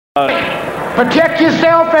Protect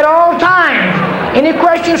yourself at all times. Any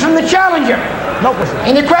questions from the challenger? No questions.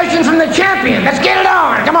 Any questions from the champion? Let's get it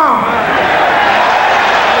on. Come on.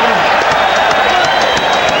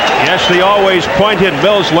 Yes, the always pointed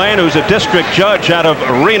Mills Lane, who's a district judge out of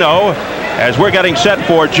Reno, as we're getting set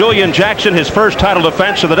for Julian Jackson, his first title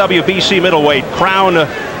defense of the WBC middleweight crown,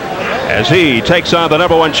 as he takes on the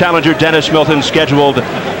 #1 challenger Dennis Milton, scheduled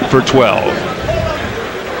for 12.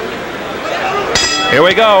 Here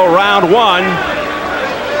we go, round one.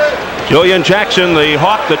 Julian Jackson, the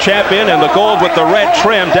Hawk, the champion, and the gold with the red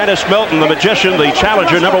trim. Dennis Milton, the magician, the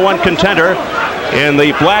challenger, #1 contender, in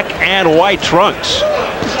the black and white trunks.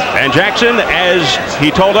 And Jackson, as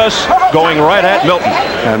he told us, going right at Milton.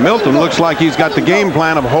 And Milton looks like he's got the game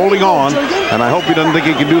plan of holding on, and I hope he doesn't think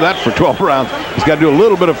he can do that for 12 rounds. He's got to do a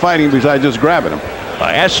little bit of fighting besides just grabbing him.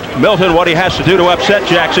 I asked Milton what he has to do to upset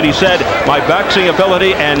Jackson. He said, my boxing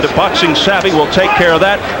ability and boxing savvy will take care of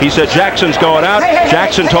that. He said Jackson's going out.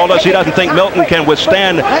 Jackson told us he doesn't think Milton can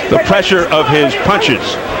withstand the pressure of his punches.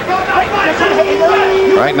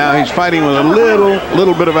 Right now he's fighting with a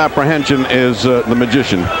little bit of apprehension is the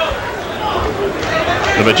magician.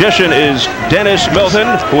 The magician is Dennis Milton,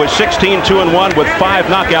 who is 16-2-1 with 5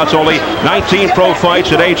 knockouts only, 19 pro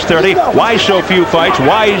fights at age 30. Why so few fights?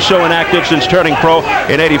 Why he's so inactive since turning pro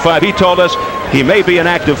in '85? He told us he may be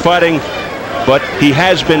inactive fighting, but he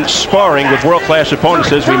has been sparring with world-class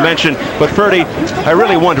opponents, as we mentioned. But Ferdy, I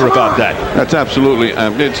really wonder about that. That's absolutely,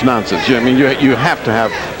 it's nonsense. I mean, you have to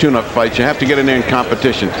have tune-up fights. You have to get in there in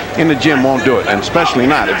competition. In the gym won't do it, and especially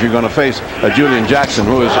not if you're going to face a Julian Jackson,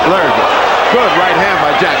 who is allergic. Good right hand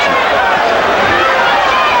by Jackson.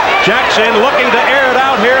 Jackson looking to air it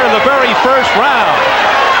out here in the very first round.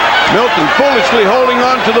 Milton foolishly holding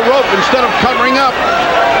on to the rope instead of covering up.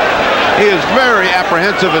 He is very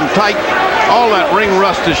apprehensive and tight. All that ring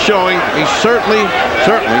rust is showing. He certainly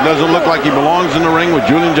doesn't look like he belongs in the ring with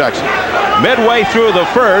Julian Jackson. Midway through the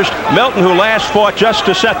first, Milton, who last fought just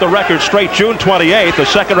to set the record straight June 28th, a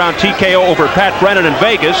second-round TKO over Pat Brennan in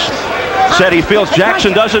Vegas, said he feels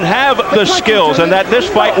Jackson doesn't have the skills and that this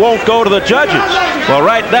fight won't go to the judges. Well,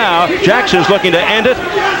 right now, Jackson's looking to end it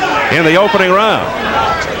in the opening round.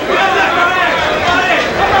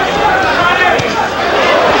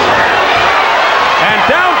 And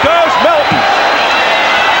down goes Milton.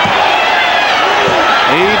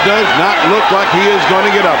 He does not look like he is going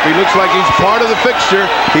to get up. He looks like he's part of the fixture.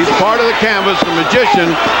 He's part of the canvas. The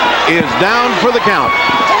magician is down for the count.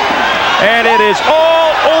 And it is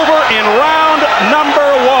all over in round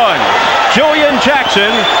 #1. Julian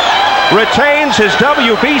Jackson retains his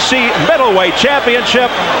WBC middleweight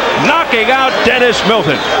championship, knocking out Dennis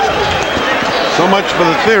Milton. So much for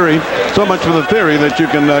the theory. So much for the theory that you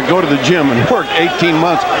can go to the gym and work 18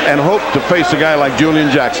 months and hope to face a guy like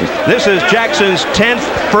Julian Jackson. This is Jackson's 10th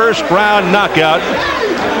first-round knockout.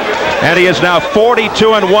 And he is now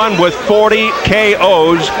 42-1 with 40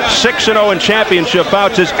 KOs, 6-0 in championship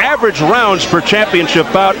bouts. His average rounds per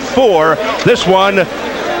championship bout, 4. This one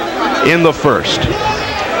in the first.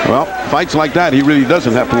 Well, fights like that, he really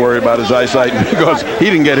doesn't have to worry about his eyesight because he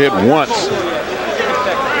didn't get hit once.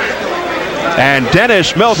 And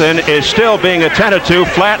Dennis Milton is still being attended to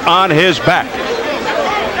flat on his back.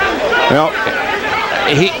 Well,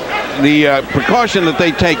 the precaution that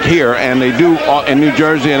they take here, and they do in New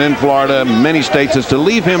Jersey and in Florida, many states, is to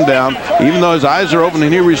leave him down, even though his eyes are open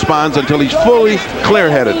and he responds, until he's fully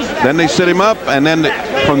clear-headed. Then they sit him up, and then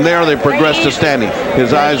from there they progress to standing.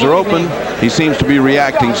 His eyes are open. He seems to be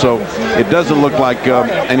reacting, so it doesn't look like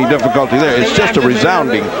any difficulty there. It's just a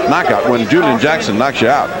resounding knockout. When Julian Jackson knocks you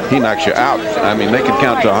out, he knocks you out. I mean, they could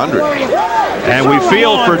count to 100. And we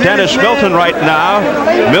feel for Dennis Milton right now.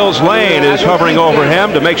 Mills Lane is hovering over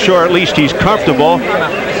him to make sure at least he's comfortable.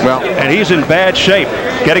 Well, and he's in bad shape,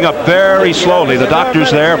 getting up very slowly. The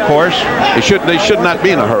doctor's there, of course. They should not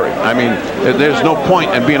be in a hurry. I mean, there's no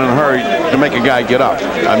point in being in a hurry to make a guy get up.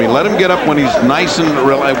 I mean, let him get up when he's nice and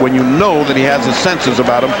when you know that he has his senses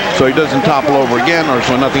about him, so he doesn't topple over again or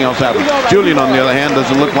so nothing else happens. Julian, on the other hand,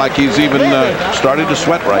 doesn't look like he's even started to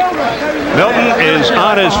sweat right. Milton is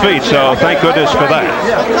on his feet, so thank goodness for that.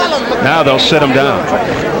 Now they'll sit him down.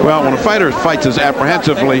 Well, when a fighter fights as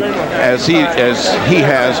apprehensively as he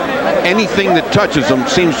has, anything that touches him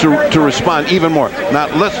seems to respond even more. Now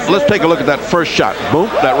let's take a look at that first shot. Boom,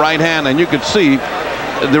 that right hand, and you could see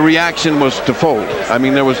the reaction was to fold. I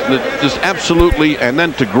mean, there was just absolutely, and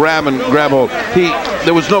then to grab hold.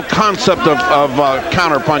 There was no concept of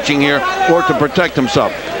counter punching here or to protect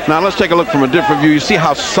himself. Now let's take a look from a different view. You see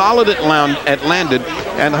how solid it landed,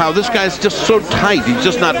 and how this guy's just so tight. He's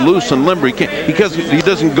just not loose and limber. He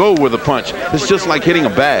doesn't go with a punch. It's just like hitting a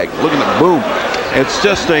bag. Look at that, boom. It's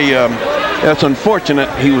just it's unfortunate.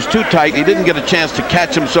 He was too tight. He didn't get a chance to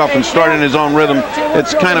catch himself and start in his own rhythm.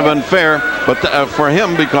 It's kind of unfair, but for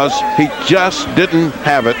him, because he just didn't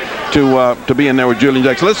have it to be in there with Julian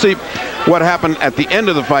Jackson. Let's see what happened at the end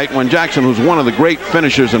of the fight when Jackson, who's one of the great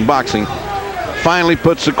finishers in boxing, finally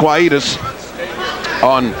puts the quietus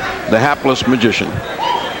on the hapless magician.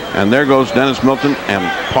 And there goes Dennis Milton and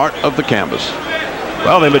part of the canvas.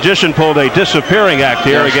 Well, the magician pulled a disappearing act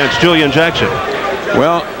here against Julian Jackson.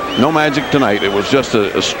 Well, no magic tonight. It was just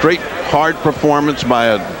a straight, hard performance by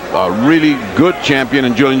a really good champion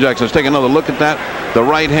in Julian Jackson. Let's take another look at that. The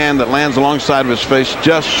right hand that lands alongside of his face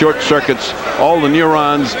just short circuits all the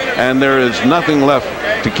neurons, and there is nothing left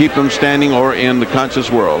to keep him standing or in the conscious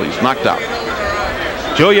world. He's knocked out.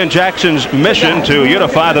 Julian Jackson's mission to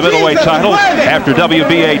unify the middleweight title after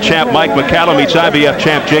WBA champ Mike McCallum meets IBF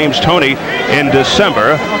champ James Toney in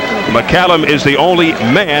December. McCallum is the only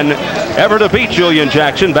man ever to beat Julian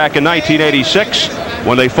Jackson back in 1986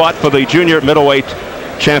 when they fought for the junior middleweight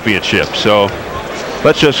championship. So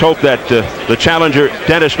let's just hope that the challenger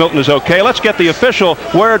Dennis Milton is okay. Let's get the official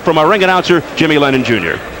word from our ring announcer Jimmy Lennon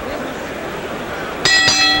Jr.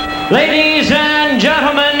 Ladies and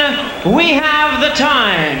gentlemen, we have the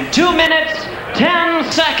time. 2 minutes, 10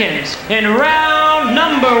 seconds in round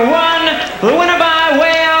number 1. The winner by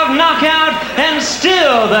way of knockout and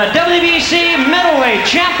still the WBC middleweight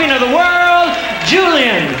champion of the world,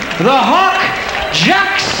 Julian the Hawk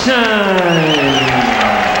Jackson.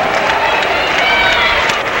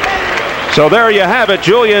 So there you have it.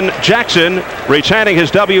 Julian Jackson retaining his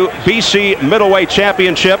WBC middleweight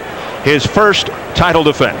championship, his first title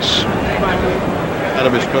defense. Out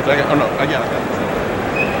of his coat. Oh no, I got it.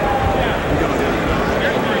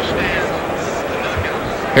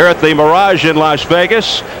 Here at the Mirage in Las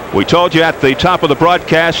Vegas, we told you at the top of the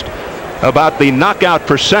broadcast about the knockout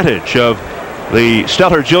percentage of the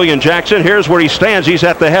stellar Julian Jackson. Here's where he stands. He's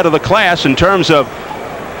at the head of the class in terms of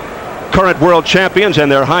current world champions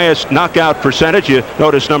and their highest knockout percentage. You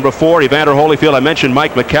notice number 4, Evander Holyfield. I mentioned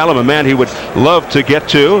Mike McCallum, a man he would love to get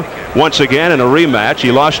to once again in a rematch.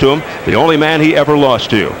 He lost to him, the only man he ever lost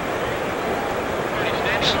to.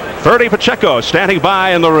 Ferdy Pacheco standing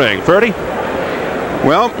by in the ring. Ferdy?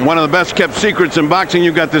 Well, one of the best kept secrets in boxing.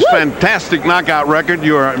 You've got this fantastic knockout record.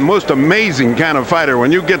 You're a most amazing kind of fighter.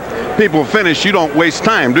 When you get people finished, you don't waste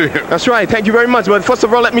time, do you? That's right. Thank you very much. But first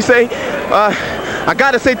of all, let me say, I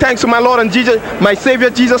got to say thanks to my Lord and Jesus, my Savior,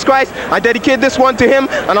 Jesus Christ. I dedicate this one to him.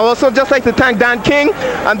 And I also just like to thank Dan King.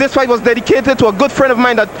 And this fight was dedicated to a good friend of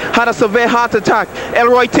mine that had a severe heart attack,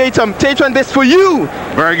 Elroy Tatum. Tatum, this for you.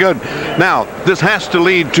 Very good. Now, this has to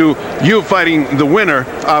lead to you fighting the winner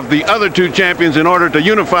of the other 2 champions in order to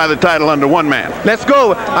unify the title under one man. Let's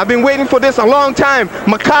go. I've been waiting for this a long time.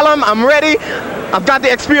 McCallum, I'm ready. I've got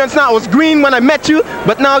the experience now. I was green when I met you,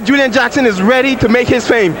 but now Julian Jackson is ready to make his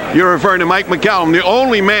fame. You're referring to Mike McCallum, the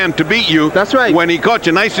only man to beat you. That's right. When he caught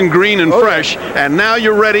you nice and green and fresh, and now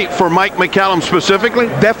you're ready for Mike McCallum specifically?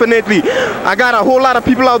 Definitely. I got a whole lot of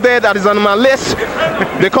people out there that is on my list.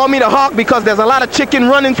 They call me the Hawk because there's a lot of chicken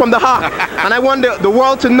running from the Hawk. And I want the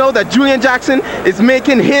world to know that Julian Jackson is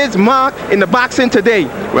making his mark in the boxing today.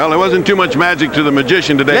 Well, there wasn't too much magic to the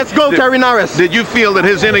magician today. Let's go, Terry Norris. Did you feel that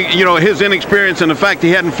his inexperience and the fact he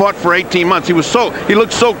hadn't fought for 18 months, he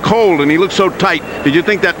looked so cold and he looked so tight, did you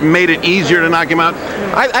think that made it easier to knock him out?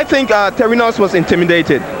 I think Terry Norris was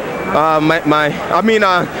intimidated.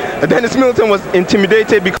 Dennis Milton was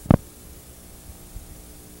intimidated because